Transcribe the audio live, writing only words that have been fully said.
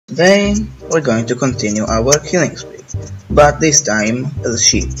Then we're going to continue our killing spree, but this time as a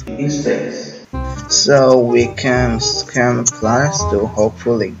sheep in space. So we can scan planets to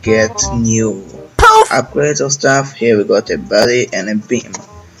hopefully get new upgrades or stuff. Here we got a body and a beam,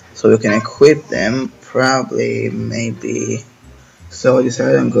 so we can equip them probably maybe. So I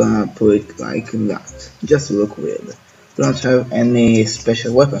decided I'm gonna put it like that, just to look weird. We don't have any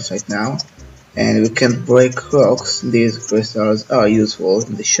special weapons right now, and we can break rocks. These crystals are useful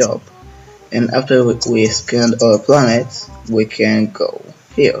in the shop, and after we scanned all planets, we can go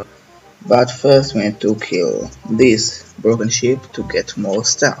here. But first we need to kill this broken ship to get more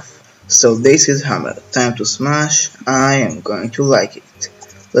stuff. So this is hammer, time to smash. I am going to like it.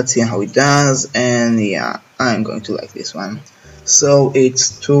 Let's see how it does, and yeah, I'm going to like this one. So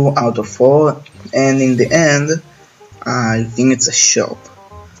it's 2 out of 4, and in the end, I think it's a shop.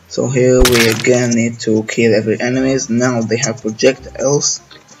 So here we again need to kill every enemies. Now they have projectiles,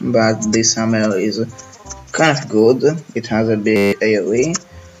 but this hammer is kind of good. It has a big AoE.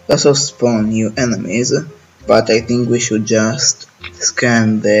 Also spawn new enemies, but I think we should just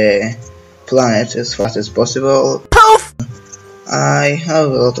scan the planet as fast as possible. I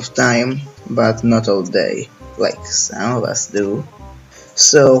have a lot of time, but not all day, like some of us do.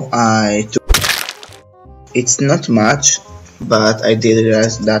 So it's not much, but I did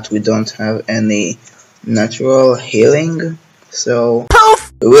realize that we don't have any natural healing, so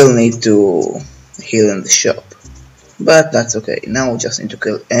we will need to heal in the shop. But that's okay, now we just need to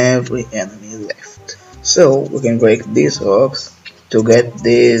kill every enemy left. So we can break these rocks to get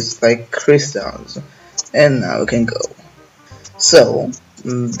these like crystals, and now we can go. So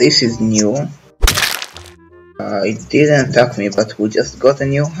this is new. It didn't attack me, but we just got a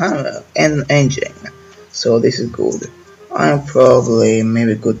new hammer and engine, so this is good. I probably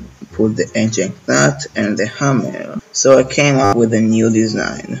maybe could put the engine nut and the hammer. So I came up with a new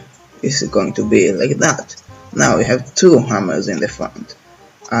design. This is going to be like that. Now we have 2 hammers in the front.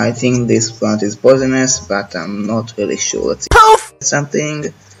 I think this plant is poisonous, but I'm not really sure. Let's see something,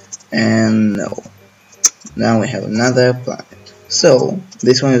 and no. Now we have another planet. So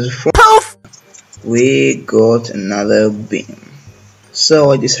this one is from. We got another beam.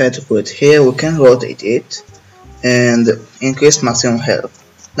 So I decided to put it here. We can rotate it and increase maximum health.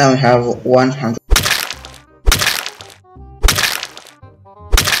 Now we have 100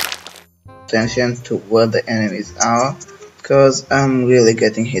 attention to where the enemies are, because I'm really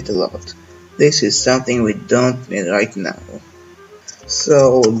getting hit a lot. This is something we don't need right now.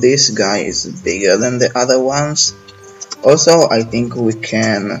 So this guy is bigger than the other ones. Also, I think we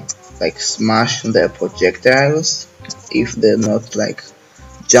can like smash their projectiles if they're not like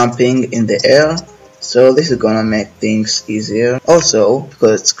jumping in the air. So this is gonna make things easier. Also,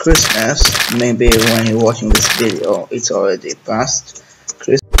 because it's Christmas, maybe when you're watching this video, it's already past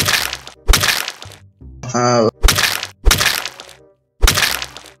Christmas.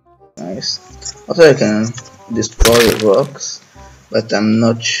 Nice. Also, I can destroy rocks, but I'm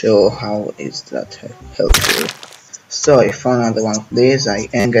not sure how is that helpful. So I found another one of these. I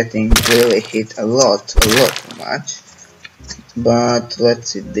am getting really hit a lot too much. But let's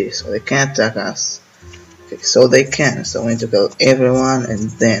see this. So they can attack us. Okay, so they can. So we need to kill everyone and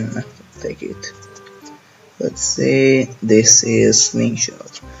then take it. Let's see. This is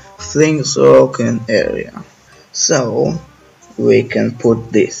slingshot. Flings rock in area. So we can put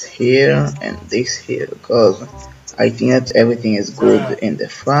this here and this here, because I think that everything is good in the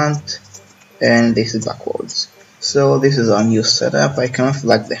front and this is backwards. So this is our new setup. I kind of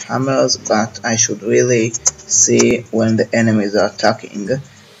like the hammers, but I should really see when the enemies are attacking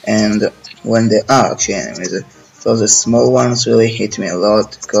and when they are actually enemies. So the small ones really hit me a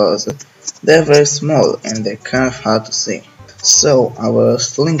lot because they're very small and they're kind of hard to see. So our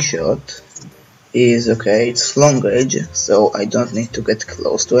slingshot is okay, it's long range, so I don't need to get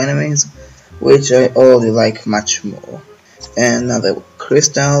close to enemies, which I already like much more. And another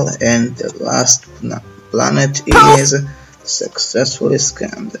crystal, and the last planet is successfully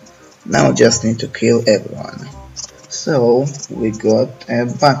scanned. Now just need to kill everyone. So we got a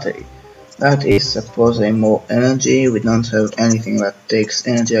battery. That is supposedly more energy. We don't have anything that takes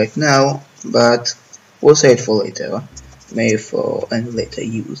energy right now, but we'll save it for later, maybe for any later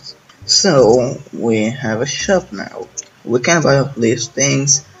use. So we have a shop now. We can buy all these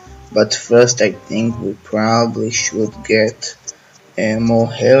things, but first I think we probably should get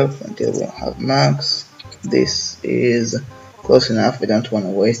more health until we have max. This is close enough, we don't want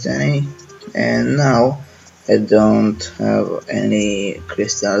to waste any. And now I don't have any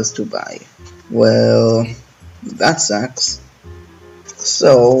crystals to buy. Well, that sucks.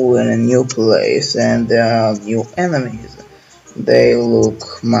 So we're in a new place and there are new enemies. They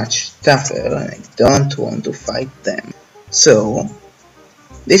look much tougher and I don't want to fight them. So,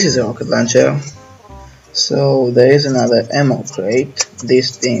 this is a rocket launcher. So there is another ammo crate.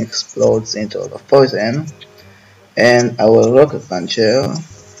 This thing explodes into a lot of poison. And our rocket launcher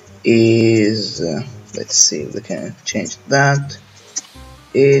is, let's see if we can change that.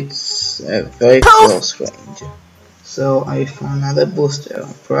 It's a very close range. So I found another booster.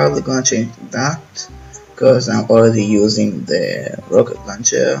 I'm probably gonna change that because I'm already using the rocket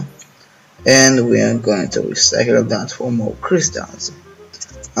launcher, and we are going to recycle that for more crystals.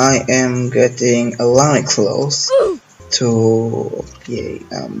 I am getting a lot close to, yay,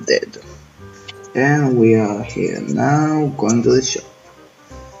 I'm dead. And we are here now, going to the shop.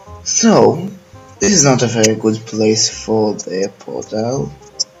 So, this is not a very good place for the portal.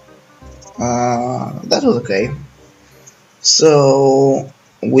 That was okay. So,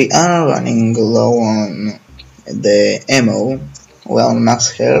 we are running low on the ammo, well, on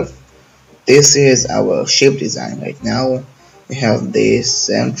max health. This is our ship design right now. We have this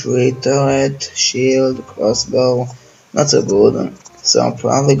sentry turret, shield, crossbow, not so good. So I'm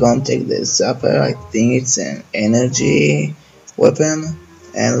probably gonna take the zapper. I think it's an energy weapon,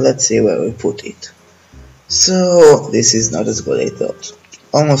 and let's see where we put it. So this is not as good as I thought.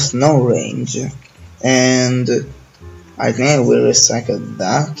 Almost no range, and I think I will recycle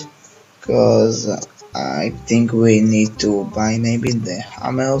that because I think we need to buy maybe the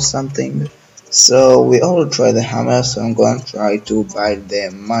hammer or something. So we all try the hammer, so I'm going to try to buy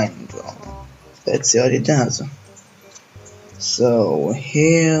the mining drone. Let's see what it does. So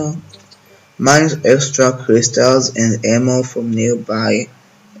here, mines extra crystals and ammo from nearby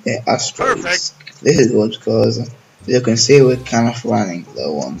asteroids. This is good because, as you can see, we're kind of running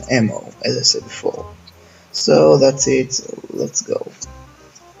low on ammo, as I said before. So that's it, let's go.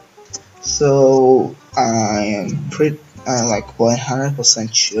 So I am like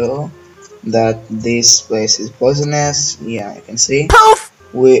 100% sure that this place is poisonous. Yeah, you can see.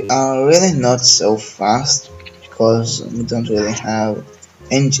 We are really not so fast because we don't really have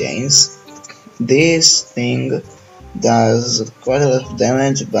engines. This thing does quite a lot of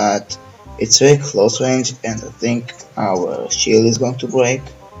damage, but it's very close range and I think our shield is going to break.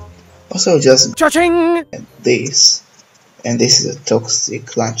 Also just Cha-ching! This, and this is a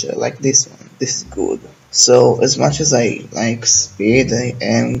toxic launcher like this one. This is good. So as much as I like speed, I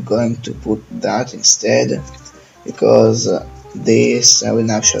am going to put that instead because this, I will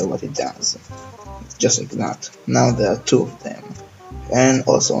now show what it does. Just like that. Now there are two of them. And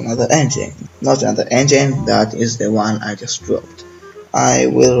also another engine. Not another engine, that is the one I just dropped. I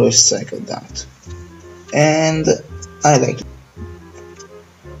will recycle that. And I like it.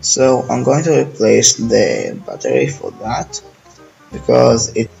 So I'm going to replace the battery for that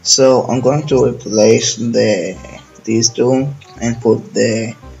because it. So I'm going to replace these two and put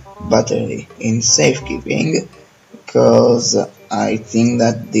the battery in safekeeping because I think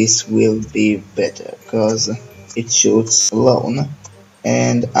that this will be better because it shoots alone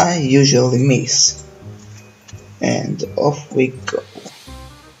and I usually miss. And off we go.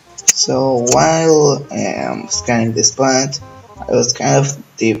 So while scanning this planet, I was kind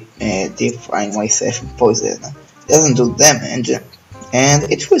of deep frying myself in poison. It doesn't do damage,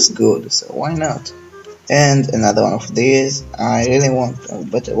 and it feels good, so why not? And another one of these. I really want a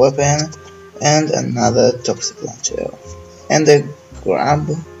better weapon, and another toxic launcher, and a grab.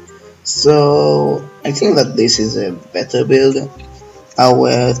 So I think that this is a better build.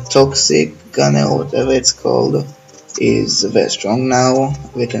 Our toxic gunner, or whatever it's called, is very strong now.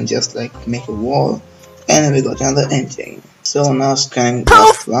 We can just like make a wall, and we got another engine. So now scanning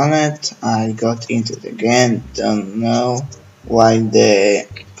this planet, I got into it again, don't know why the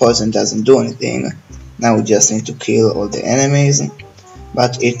poison doesn't do anything. Now we just need to kill all the enemies,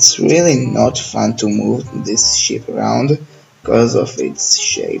 but it's really not fun to move this ship around because of its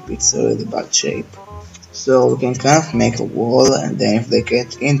shape. It's a really bad shape. So we can kind of make a wall, and then if they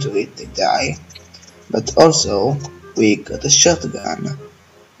get into it they die. But also we got a shotgun.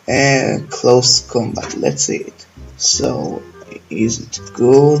 Close combat, let's see it. So is it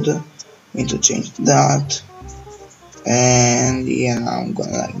good? Need to change that, and yeah, I'm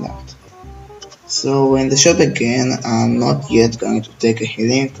gonna like that. So in the shop again, I'm not yet going to take a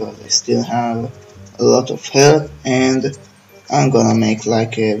healing because I still have a lot of health, and I'm gonna make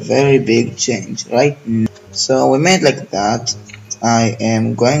like a very big change right now. So we made like that. I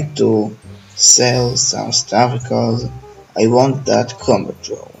am going to sell some stuff because I want that combat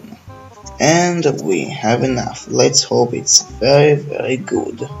drone. And we have enough. Let's hope it's very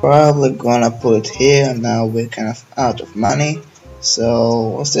good. Probably gonna put it here. Now we're kind of out of money,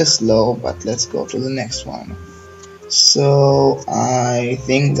 so we'll stay slow, but let's go to the next one. So I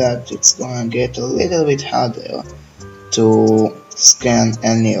think that it's gonna get a little bit harder to scan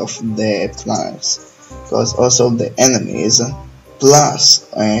any of the planets, because also the enemies plus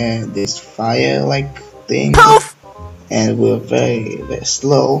this fire like thing, and we're very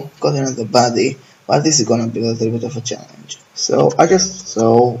slow cutting on the body, but this is gonna be a little bit of a challenge. So I just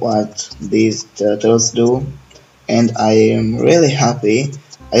saw what these turtles do, and I am really happy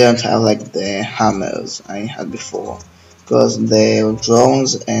I don't have like the hammers I had before, because the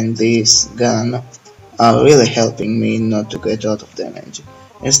drones and this gun are really helping me not to get a lot of damage.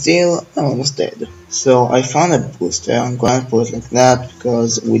 And still, I'm almost dead. So I found a booster, I'm gonna put it like that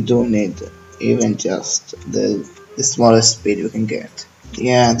because we do need even just the smallest speed we can get.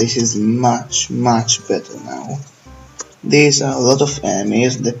 Yeah, this is much better now. These are a lot of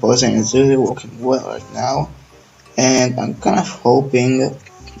enemies, the poison is really working well right now, and I'm kind of hoping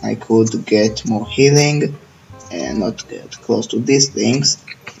I could get more healing and not get close to these things,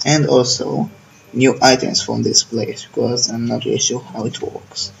 and also new items from this place, because I'm not really sure how it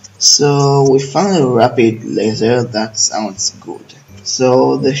works. So we found a rapid laser, that sounds good.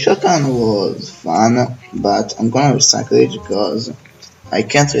 So the shotgun was fun, but I'm gonna recycle it because I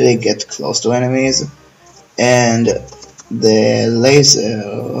can't really get close to enemies, and the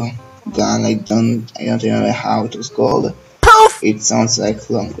laser gun, I don't remember how it was called. It sounds like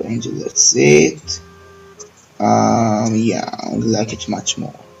long range. Let's see it. Yeah, I would like it much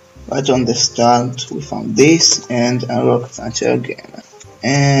more. Right on the start, we found this and a rocket launcher again.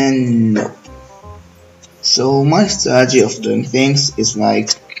 And no. So my strategy of doing things is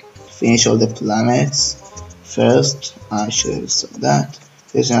like finish all the planets first. I should have said that.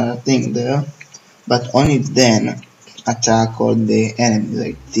 There's another thing there, but only then attack all the enemies.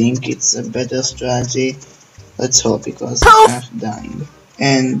 I think it's a better strategy. Let's hope, because I'm kind of dying.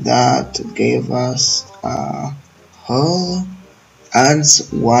 And that gave us a hull.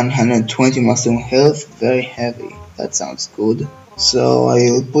 Adds 120 maximum health, very heavy. That sounds good. So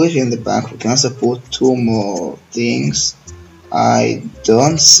I'll put it in the back. We can also put 2 more things. I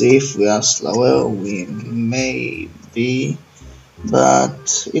don't see if we are slower. We may be,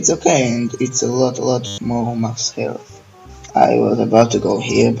 but it's okay, and it's a lot more max health. I was about to go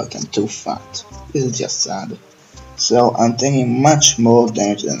here, but I'm too fat. This is just sad. So I'm taking much more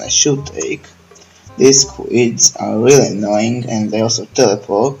damage than I should take. These squids are really annoying, and they also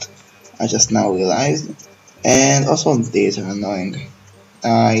teleport, I just now realized. And also these are annoying.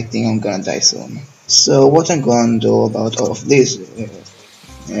 I think I'm gonna die soon. So what I'm gonna do about all of these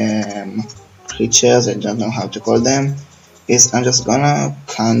creatures, I don't know how to call them, is I'm just gonna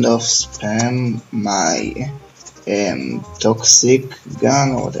kind of spam my toxic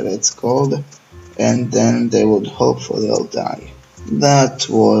gun, or whatever it's called, and then they would hopefully all die. That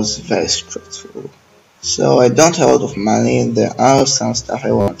was very stressful. So I don't have a lot of money, there are some stuff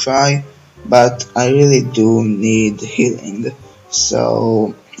I want to try, but I really do need healing,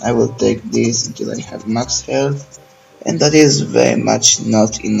 so I will take this until I have max health, and that is very much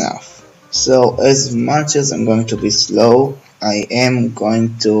not enough. So as much as I'm going to be slow, I am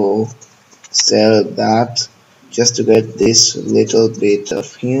going to sell that just to get this little bit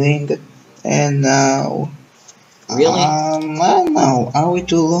of healing. And now, Really? I don't know, are we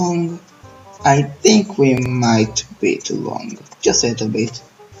too long? I think we might be too long, just a little bit.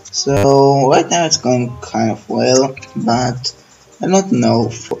 So right now it's going kind of well, but I don't know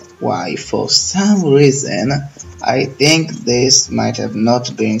why. For some reason, I think this might have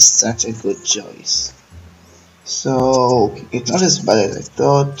not been such a good choice. So it's not as bad as I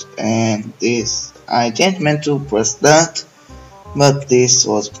thought, and this, I didn't mean to press that, but this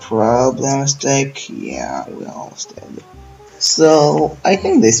was probably a mistake. Yeah, we're almost dead. So I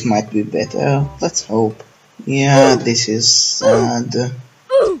think this might be better. Let's hope. Yeah, this is sad.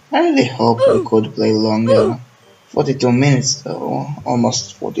 I really hope we could play longer. 42 minutes though,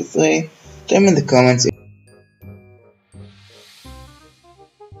 almost 43. Tell me in the comments